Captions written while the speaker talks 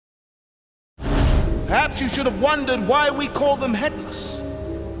Perhaps you should have wondered why we call them headless.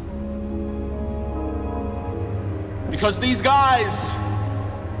 Because these guys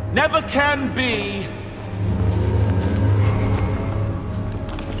never can be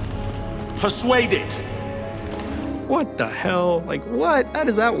persuaded. What the hell? Like, what? How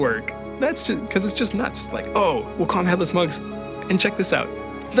does that work? That's just, because it's just not just like, oh, we'll call them headless monks, and check this out.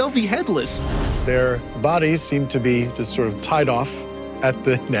 They'll be headless. Their bodies seem to be just sort of tied off at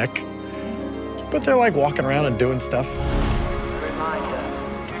the neck, but they're like walking around and doing stuff. Reminder,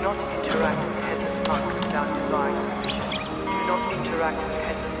 do not interact with headless monks without divine permission. Do not interact with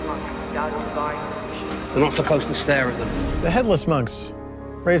headless monks without divine permission. We're not supposed to stare at them. The headless monks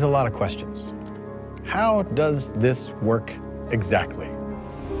raise a lot of questions. How does this work exactly?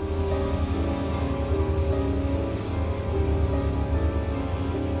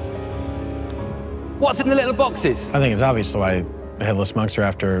 What's in the little boxes? I think it's obvious why the headless monks are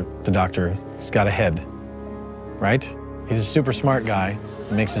after the doctor. He's got a head, right? He's a super smart guy,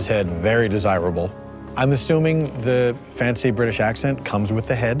 makes his head very desirable. I'm assuming the fancy British accent comes with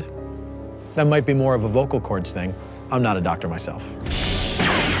the head. That might be more of a vocal cords thing. I'm not a doctor myself.